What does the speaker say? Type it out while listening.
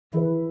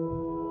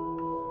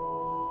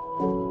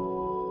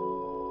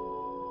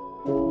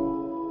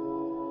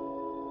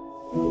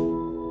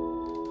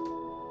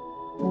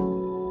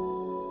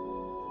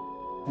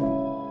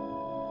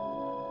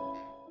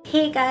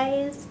Hey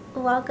guys,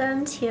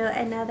 welcome to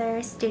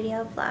another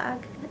studio vlog.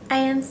 I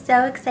am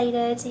so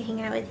excited to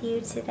hang out with you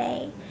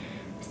today.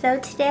 So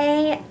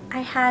today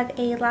I have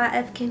a lot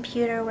of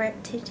computer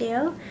work to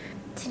do.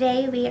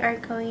 Today we are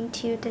going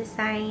to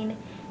design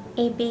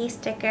a bee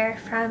sticker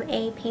from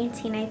a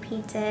painting I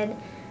painted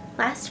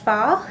last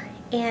fall,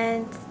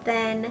 and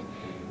then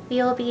we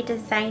will be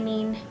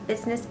designing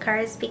business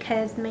cards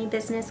because my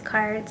business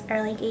cards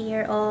are like a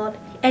year old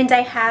and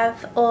I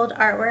have old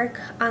artwork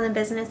on the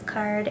business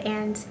card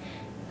and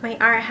my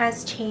art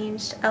has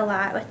changed a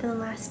lot within the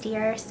last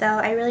year, so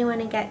I really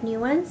want to get new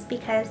ones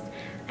because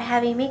I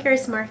have a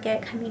maker's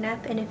market coming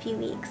up in a few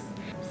weeks.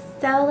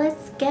 So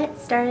let's get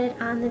started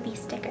on the bee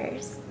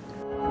stickers.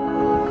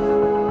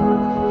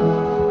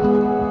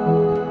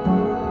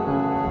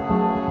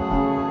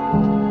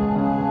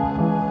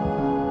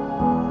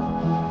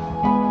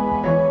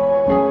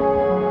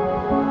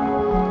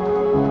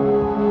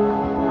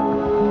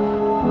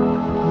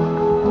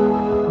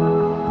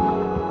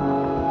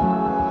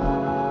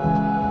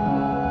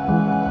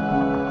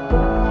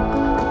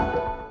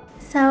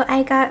 So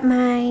I got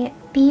my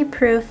bee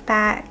proof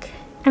back.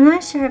 I'm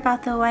not sure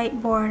about the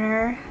white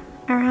border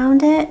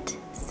around it,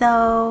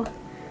 so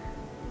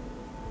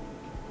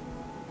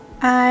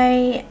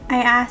I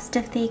asked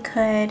if they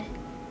could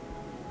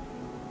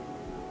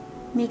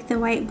make the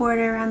white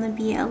border around the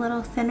bee a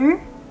little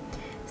thinner.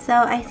 So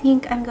I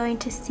think I'm going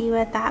to see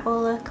what that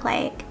will look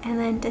like and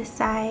then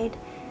decide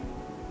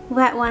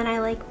what one I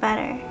like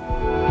better.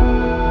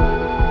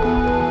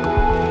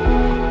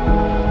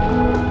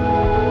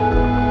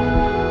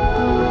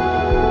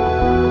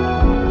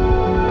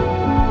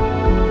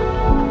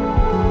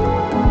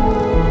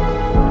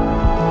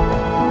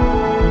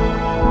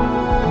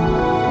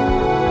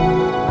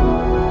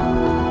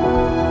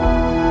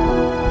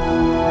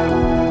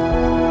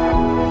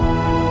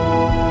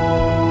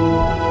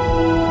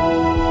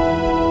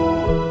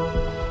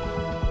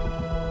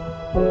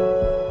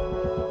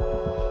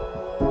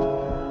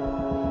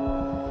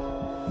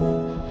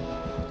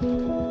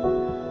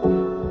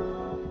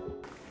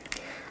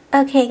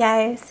 Okay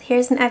guys,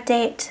 here's an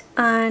update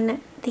on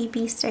the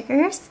bee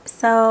stickers.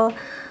 So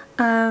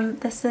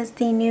this is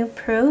the new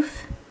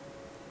proof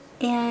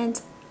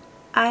and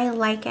I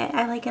like it.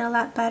 I like it a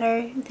lot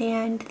better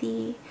than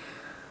the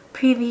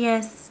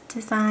previous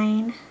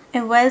design.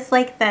 It was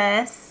like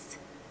this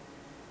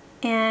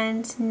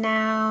and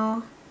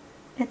now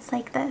it's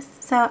like this.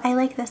 So I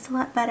like this a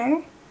lot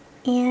better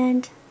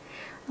and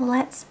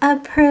let's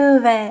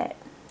approve it.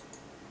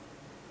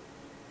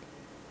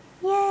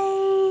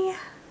 Yay!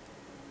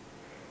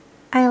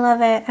 I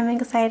love it. I'm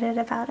excited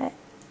about it.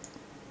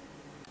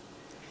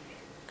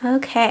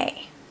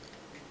 Okay.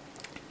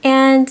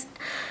 And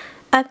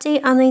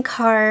update on the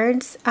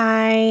cards.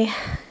 I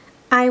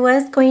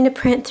was going to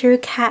print through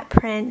cat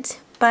print,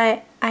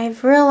 but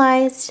I've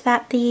realized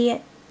that the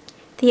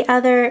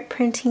other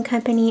printing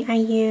company I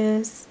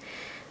use,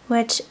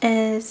 which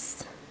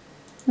is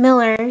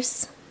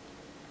Miller's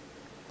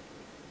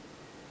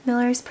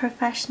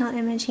Professional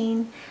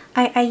Imaging,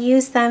 I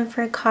use them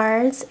for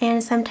cards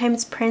and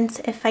sometimes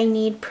prints if I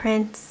need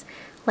prints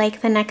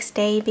like the next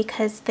day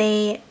because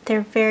they're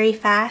very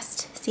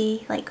fast.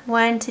 See, like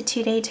 1 to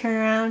 2 day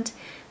turnaround.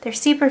 They're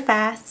super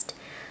fast.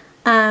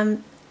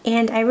 And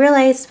I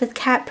realized with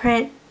cat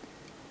print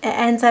it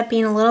ends up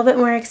being a little bit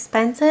more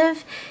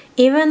expensive,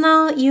 even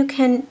though you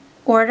can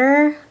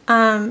order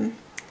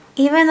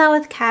even though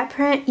with cat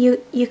print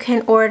you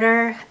can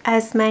order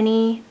as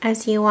many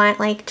as you want,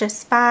 like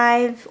just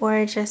 5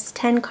 or just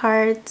 10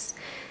 cards.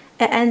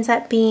 It ends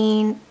up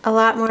being a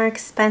lot more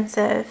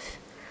expensive.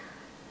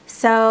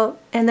 So,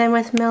 and then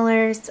with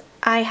Miller's,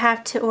 I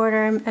have to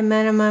order a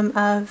minimum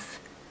of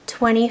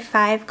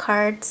 25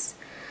 cards.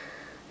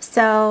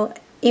 So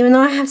even though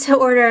I have to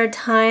order a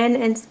ton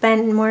and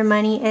spend more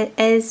money, it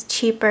is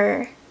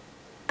cheaper.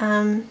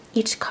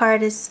 Each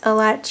card is a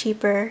lot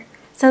cheaper.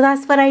 So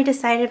that's what I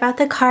decided about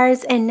the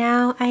cards, and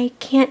now I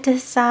can't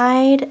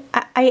decide.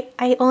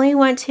 I only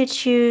want to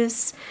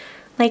choose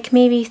like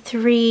maybe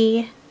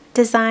 3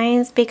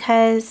 designs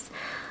because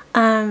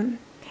I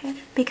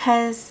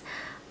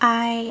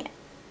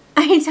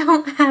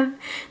don't have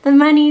the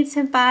money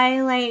to buy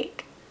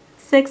like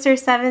 6 or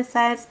 7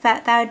 sets.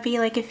 That would be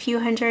like a few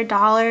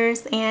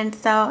 $100s, and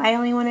so I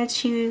only want to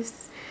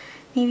choose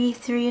maybe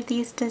 3 of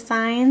these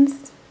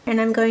designs,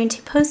 and I'm going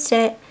to post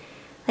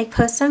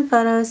some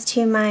photos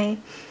to my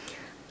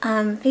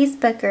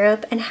Facebook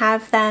group and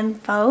have them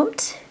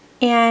vote.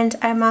 And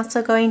I'm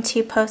also going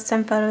to post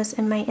some photos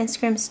in my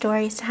Instagram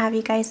stories to have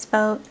you guys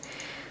vote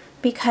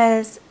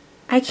because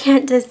I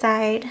can't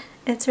decide.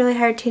 It's really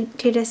hard to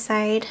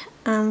decide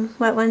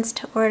what ones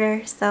to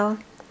order, so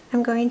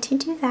I'm going to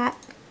do that.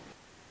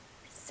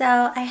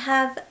 So I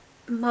have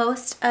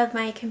most of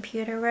my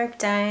computer work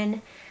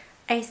done.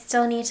 I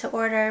still need to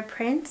order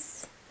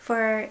prints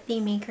for the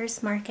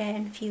maker's market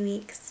in a few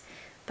weeks,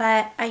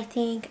 but I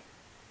think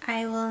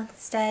I will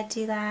instead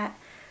do that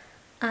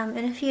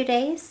in a few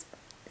days.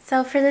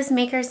 So for this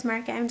maker's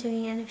market I'm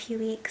doing in a few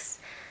weeks,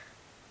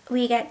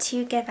 we get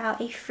to give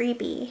out a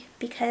freebie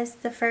because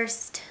the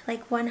first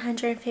like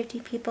 150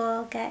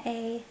 people get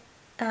a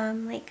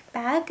like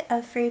bag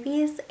of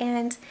freebies,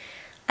 and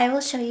I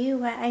will show you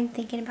what I'm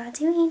thinking about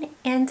doing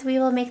and we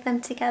will make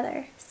them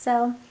together.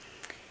 So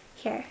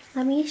here,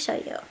 let me show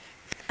you.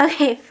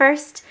 Okay,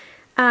 first,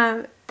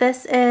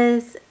 this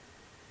is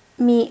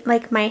me,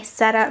 like my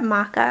setup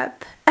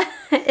mock-up.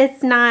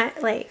 It's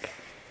not like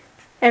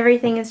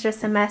everything is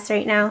just a mess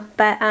right now,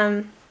 but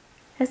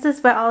this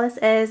is what all this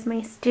is.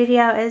 My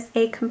studio is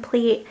a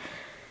complete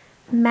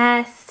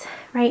mess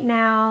right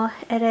now.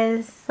 It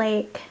is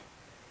like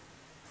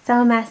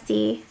so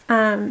messy.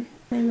 Let me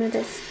move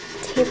this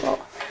table.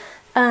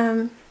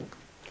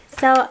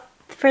 So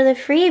for the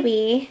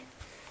freebie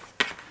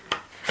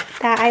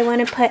that I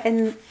want to put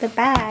in the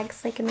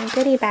bags, like in my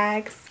goodie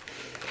bags,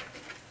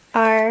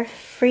 are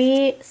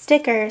free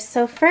stickers.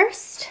 So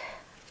first,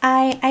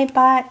 I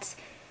bought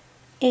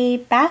a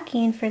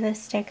backing for the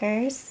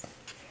stickers.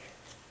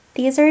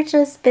 These are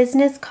just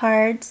business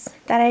cards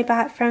that I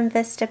bought from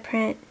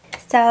Vistaprint.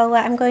 So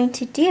what I'm going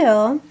to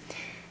do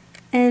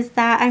is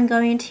that I'm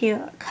going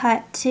to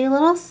cut 2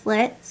 little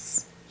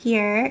slits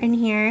here and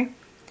here,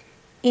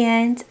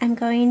 and I'm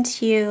going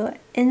to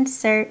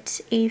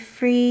insert a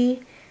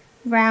free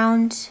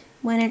round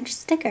 1-inch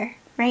sticker.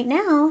 Right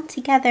now,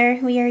 together,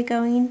 we are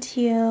going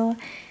to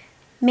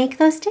make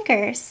those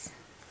stickers.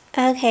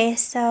 Okay,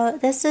 so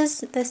this is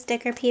the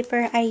sticker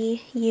paper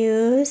I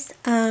use.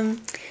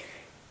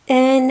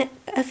 In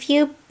a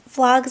few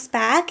vlogs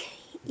back,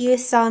 you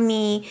saw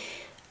me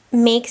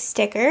make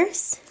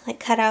stickers, like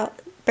cut out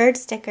bird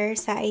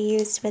stickers that I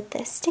used with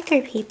this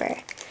sticker paper.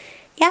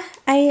 Yeah,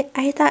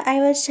 I thought I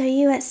would show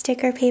you what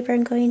sticker paper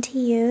I'm going to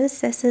use.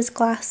 This is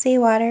glossy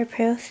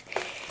waterproof.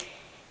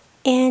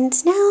 And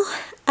now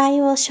I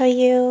will show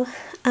you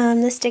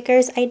the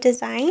stickers I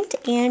designed,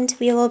 and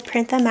we will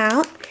print them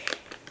out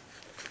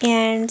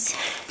and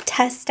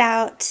test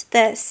out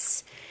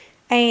this.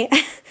 I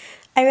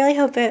really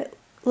hope it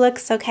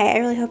looks okay. I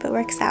really hope it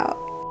works out.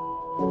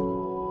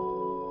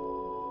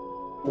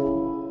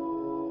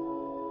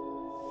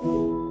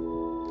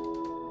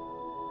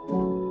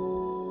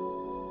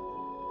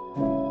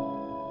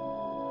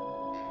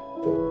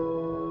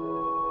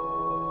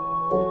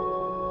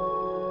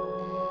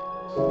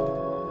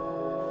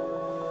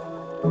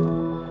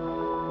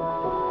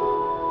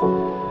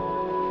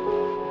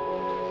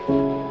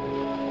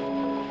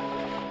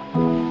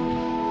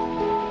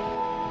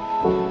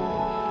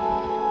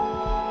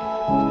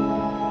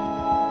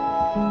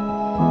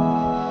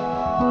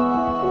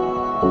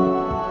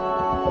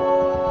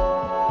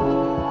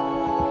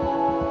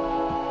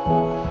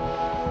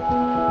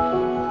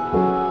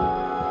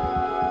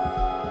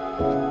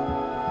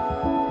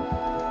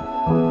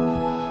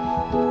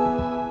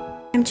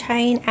 I'm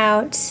trying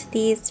out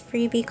these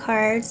freebie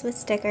cards with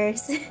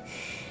stickers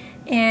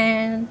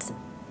and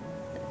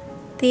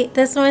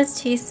this one is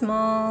too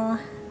small,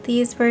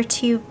 these were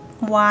too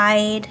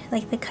wide,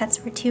 like the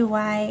cuts were too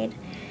wide,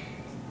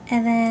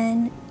 and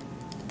then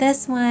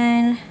this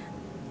one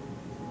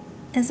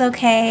is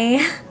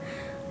okay,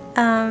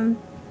 but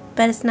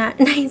it's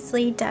not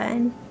nicely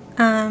done.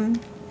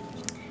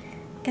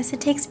 Guess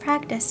it takes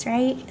practice,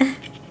 right?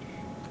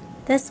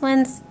 This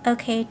one's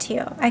okay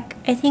too. I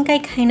think I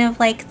kind of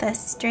like the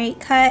straight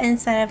cut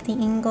instead of the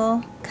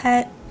angle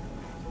cut.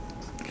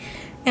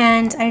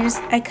 And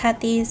I cut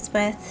these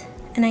with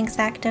an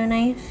X-Acto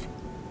knife.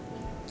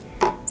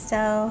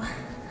 So,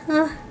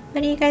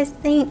 what do you guys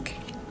think?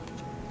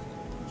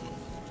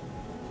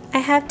 I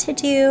have to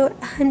do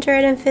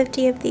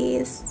 150 of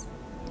these.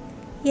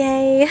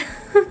 Yay!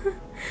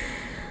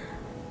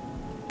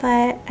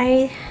 But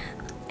I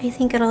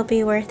think it'll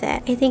be worth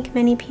it. I think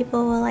many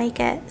people will like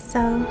it,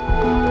 so.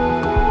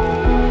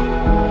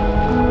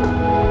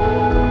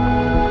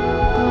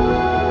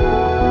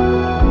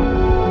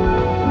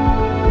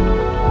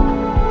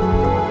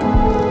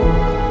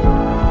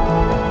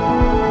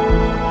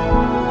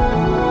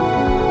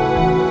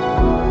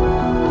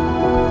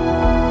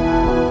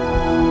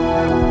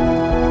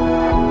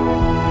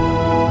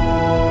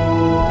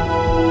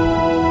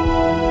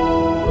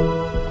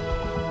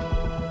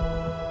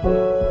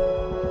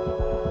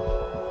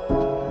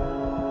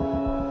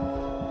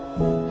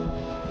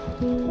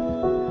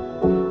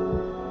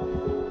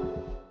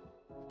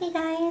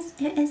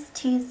 It is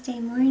Tuesday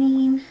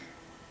morning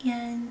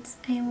and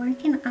I'm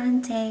working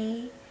on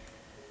day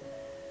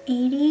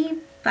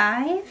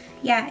 85.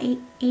 Yeah,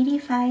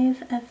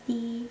 85 of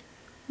the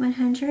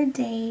 100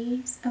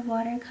 days of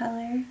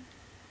watercolor.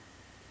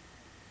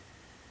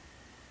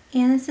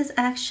 And this is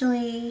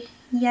actually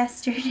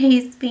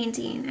yesterday's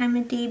painting. I'm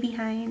a day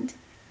behind.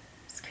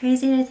 It's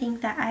crazy to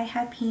think that I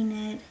have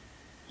painted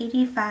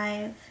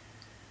 85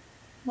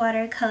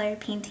 watercolor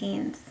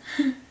paintings.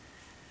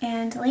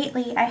 And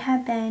lately I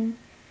have been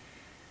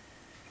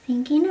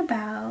thinking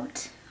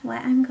about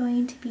what I'm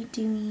going to be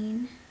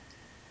doing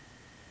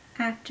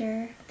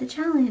after the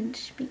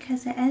challenge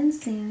because it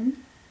ends soon.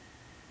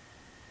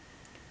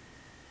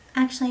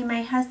 Actually,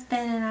 my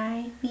husband and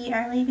I, we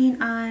are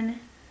leaving on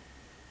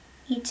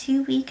a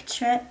 2-week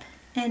trip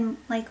in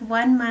like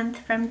 1 month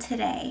from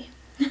today.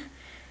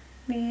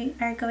 We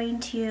are going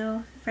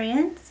to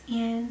France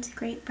and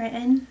Great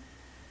Britain.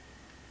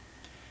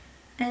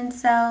 And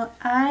so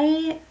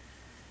I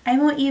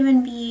won't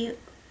even be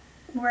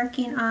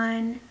working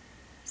on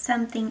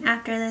something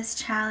after this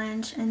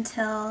challenge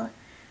until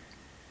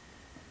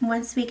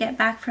once we get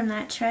back from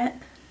that trip.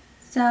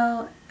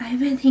 So I've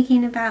been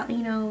thinking about,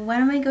 what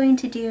am I going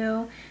to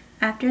do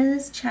after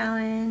this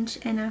challenge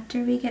and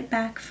after we get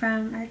back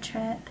from our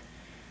trip.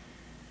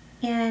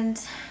 And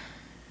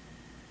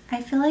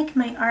I feel like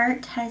my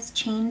art has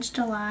changed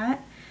a lot.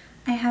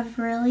 I have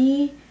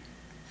really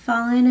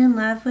fallen in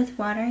love with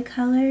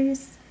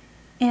watercolors,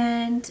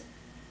 and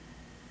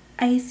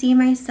I see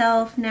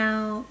myself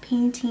now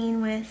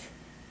painting with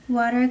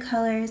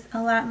watercolors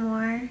a lot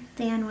more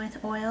than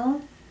with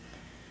oil.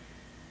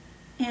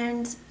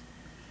 And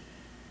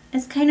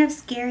it's kind of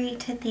scary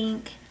to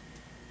think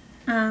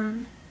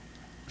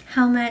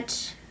how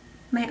much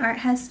my art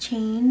has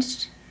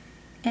changed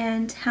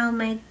and how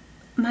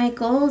my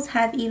goals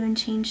have even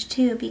changed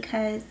too,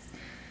 because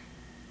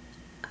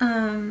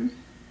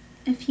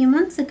a few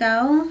months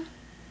ago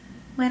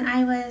when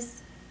I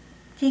was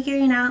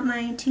figuring out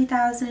my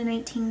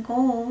 2019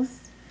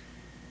 goals,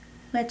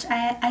 which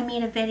I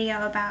made a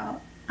video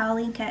about, I'll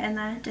link it in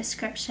the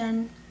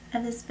description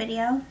of this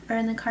video or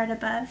in the card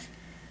above.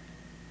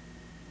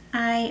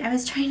 I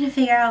was trying to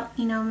figure out,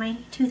 my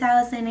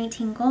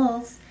 2019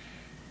 goals,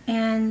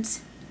 and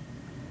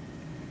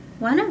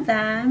one of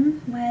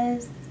them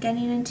was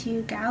getting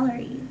into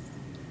galleries.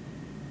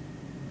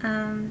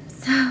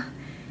 So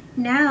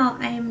now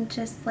I'm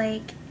just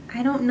like,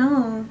 I don't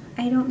know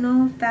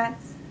if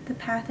that's the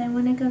path I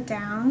want to go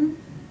down.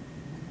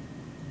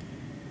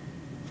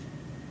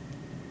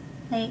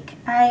 Like,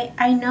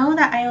 I know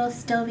that I will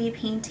still be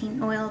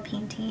painting oil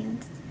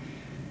paintings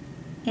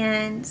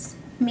and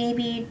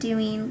maybe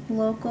doing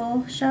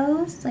local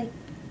shows, like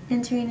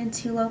entering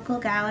into local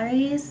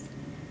galleries,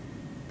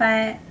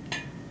 but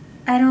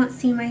I don't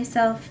see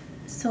myself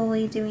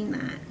solely doing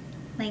that.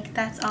 Like,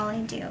 that's all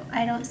I do.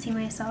 I don't see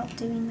myself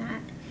doing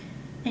that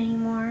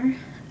anymore.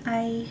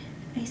 I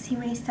see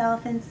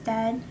myself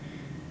instead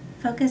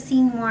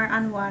focusing more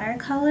on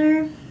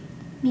watercolor,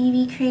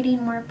 maybe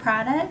creating more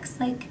products,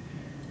 like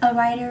a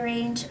wider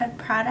range of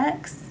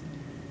products,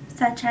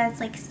 such as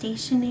like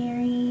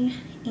stationery,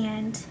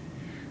 and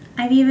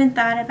I've even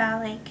thought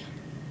about like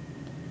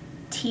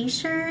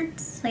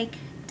t-shirts, like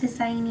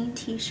designing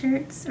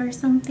t-shirts or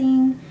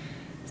something.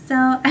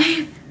 So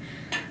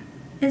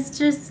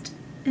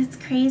it's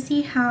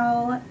crazy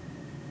how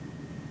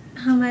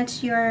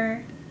much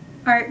your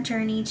art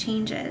journey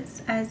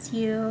changes as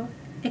you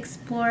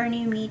explore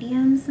new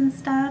mediums and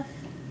stuff.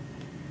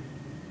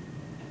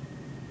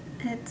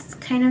 It's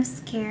kind of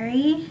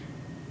scary,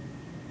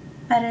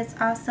 but it's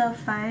also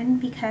fun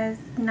because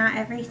not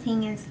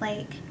everything is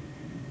like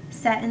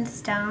set in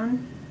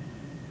stone.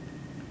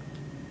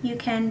 You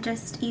can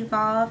just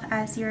evolve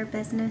as your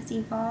business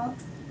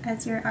evolves,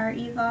 as your art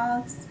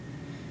evolves.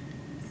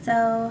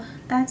 So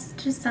that's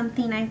just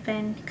something I've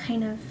been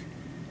kind of,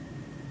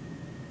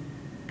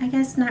 I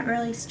guess, not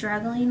really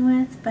struggling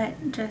with,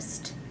 but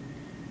just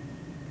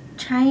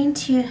trying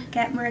to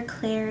get more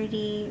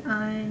clarity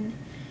on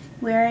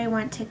where I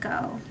want to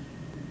go.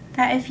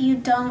 That if you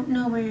don't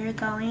know where you're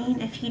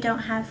going, if you don't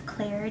have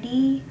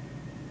clarity,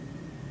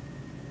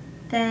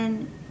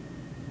 then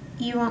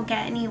you won't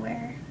get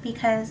anywhere,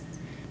 because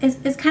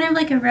it's kind of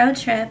like a road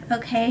trip,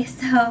 okay?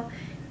 So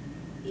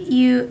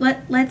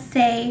let's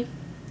say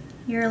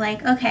you're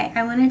like, okay,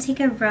 I want to take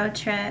a road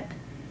trip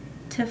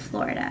to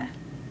Florida,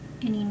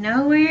 and you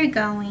know where you're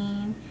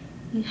going,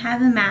 you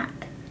have a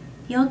map,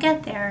 you'll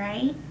get there,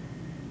 right?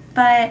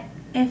 But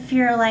if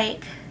you're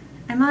like,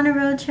 I'm on a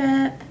road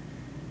trip,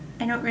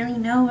 I don't really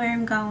know where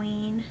I'm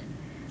going,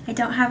 I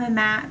don't have a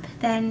map,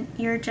 then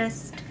you're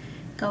just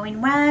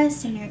going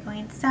west and you're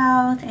going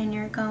south and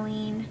you're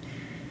going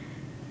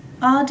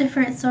all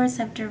different sorts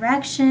of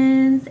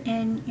directions,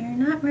 and you're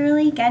not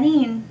really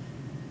getting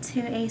to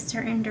a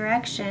certain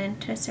direction,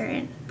 to a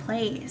certain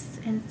place.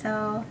 And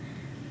so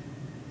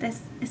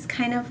this is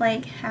kind of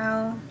like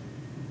how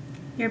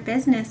your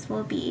business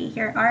will be,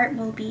 your art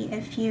will be,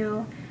 if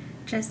you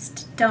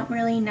just don't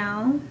really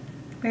know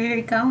where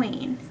you're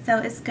going. So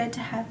it's good to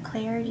have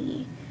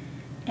clarity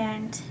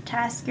and to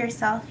ask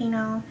yourself,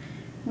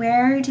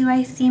 where do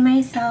I see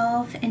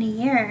myself in a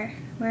year?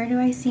 Where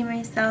do I see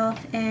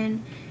myself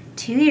in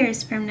 2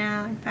 years from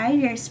now and 5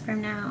 years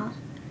from now?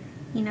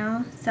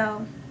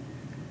 So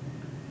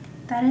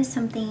that is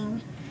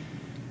something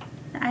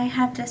that I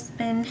have just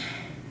been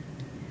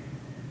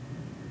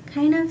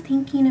kind of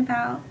thinking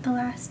about the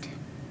last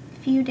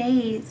few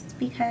days,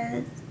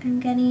 because I'm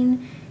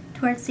getting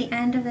towards the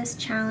end of this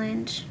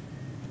challenge.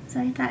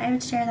 So I thought I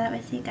would share that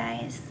with you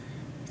guys,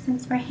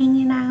 since we're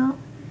hanging out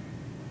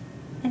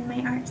in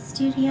my art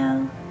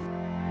studio.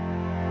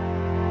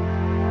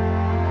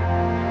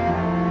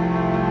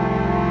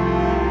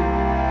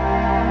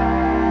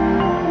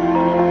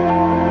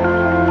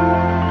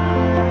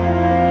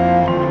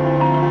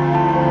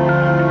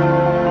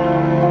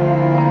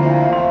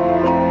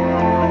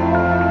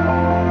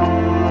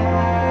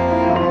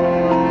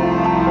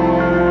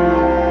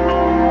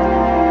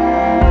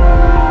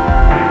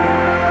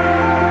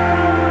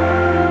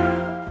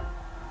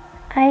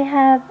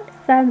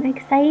 some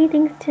exciting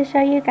things to show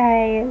you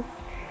guys.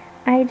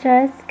 I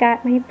just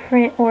got my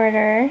print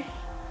order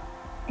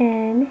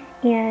in,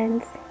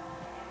 and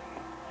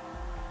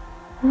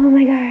oh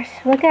my gosh,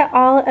 look at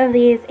all of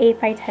these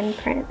 8x10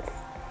 prints.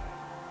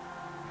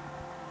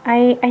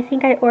 I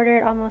think I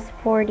ordered almost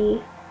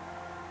 40.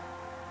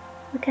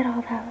 Look at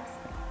all those.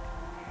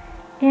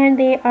 And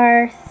they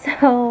are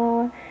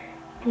so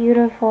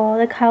beautiful.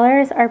 The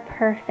colors are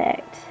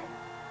perfect.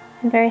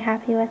 I'm very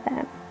happy with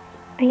them.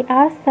 I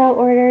also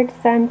ordered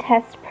some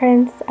test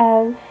prints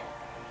of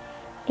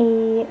a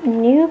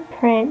new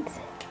print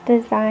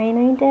design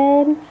I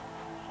did.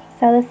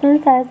 So this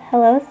one says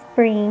Hello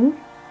Spring,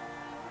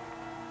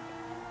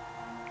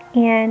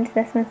 and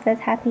this one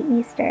says Happy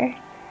Easter.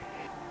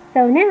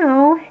 So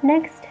now,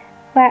 next,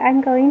 what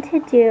I'm going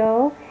to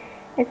do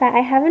is that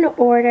I have an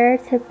order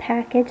to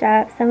package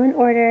up. Someone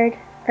ordered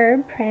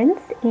herb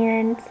prints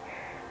and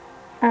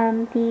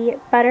the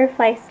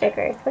butterfly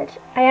stickers, which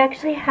I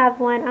actually have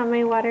one on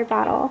my water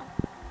bottle,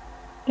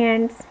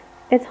 and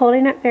it's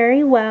holding up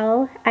very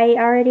well. I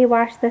already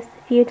washed this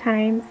a few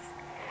times.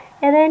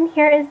 And then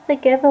here is the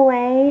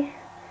giveaway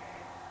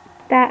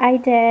that I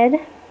did.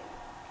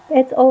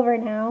 It's over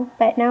now,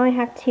 but now I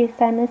have to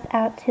send this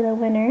out to the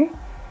winner.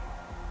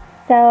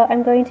 So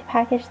I'm going to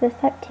package this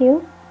up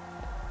too,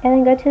 and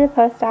then go to the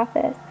post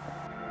office.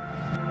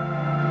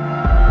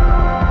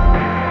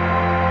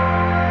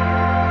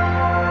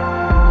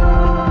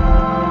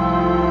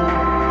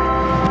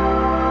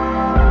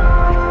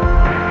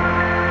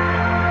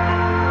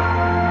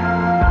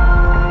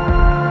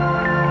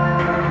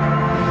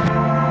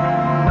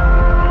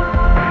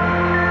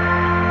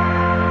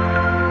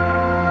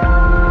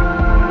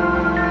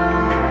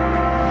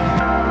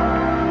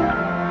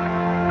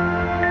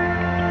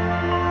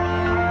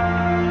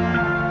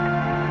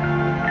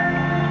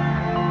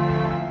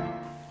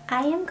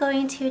 I am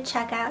going to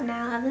check out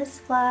now of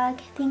this vlog.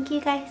 Thank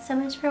you guys so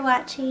much for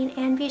watching,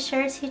 and be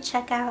sure to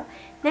check out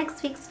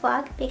next week's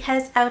vlog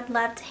because I would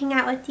love to hang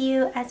out with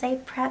you as I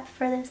prep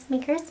for this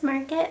Makers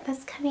Market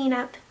that's coming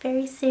up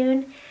very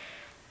soon.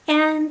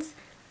 And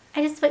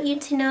I just want you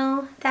to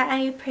know that I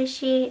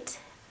appreciate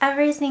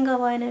every single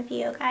one of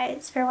you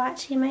guys for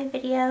watching my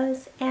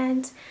videos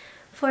and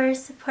for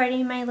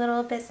supporting my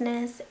little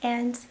business,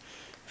 and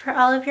for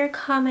all of your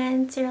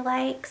comments, your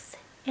likes,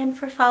 and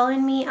for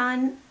following me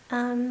on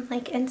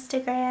like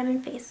Instagram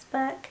and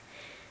Facebook.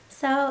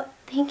 So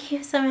thank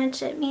you so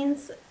much. It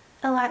means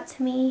a lot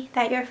to me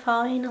that you're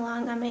following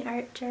along on my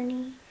art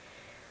journey.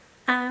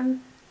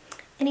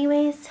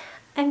 Anyways,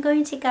 I'm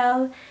going to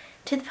go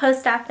to the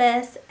post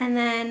office, and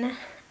then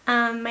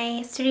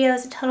my studio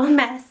is a total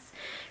mess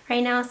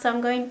right now, so I'm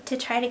going to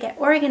try to get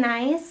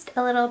organized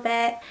a little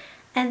bit,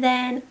 and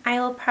then I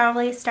will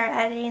probably start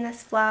editing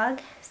this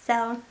vlog.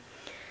 So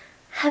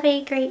have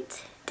a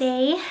great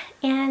day,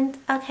 and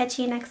I'll catch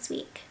you next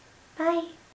week. Bye!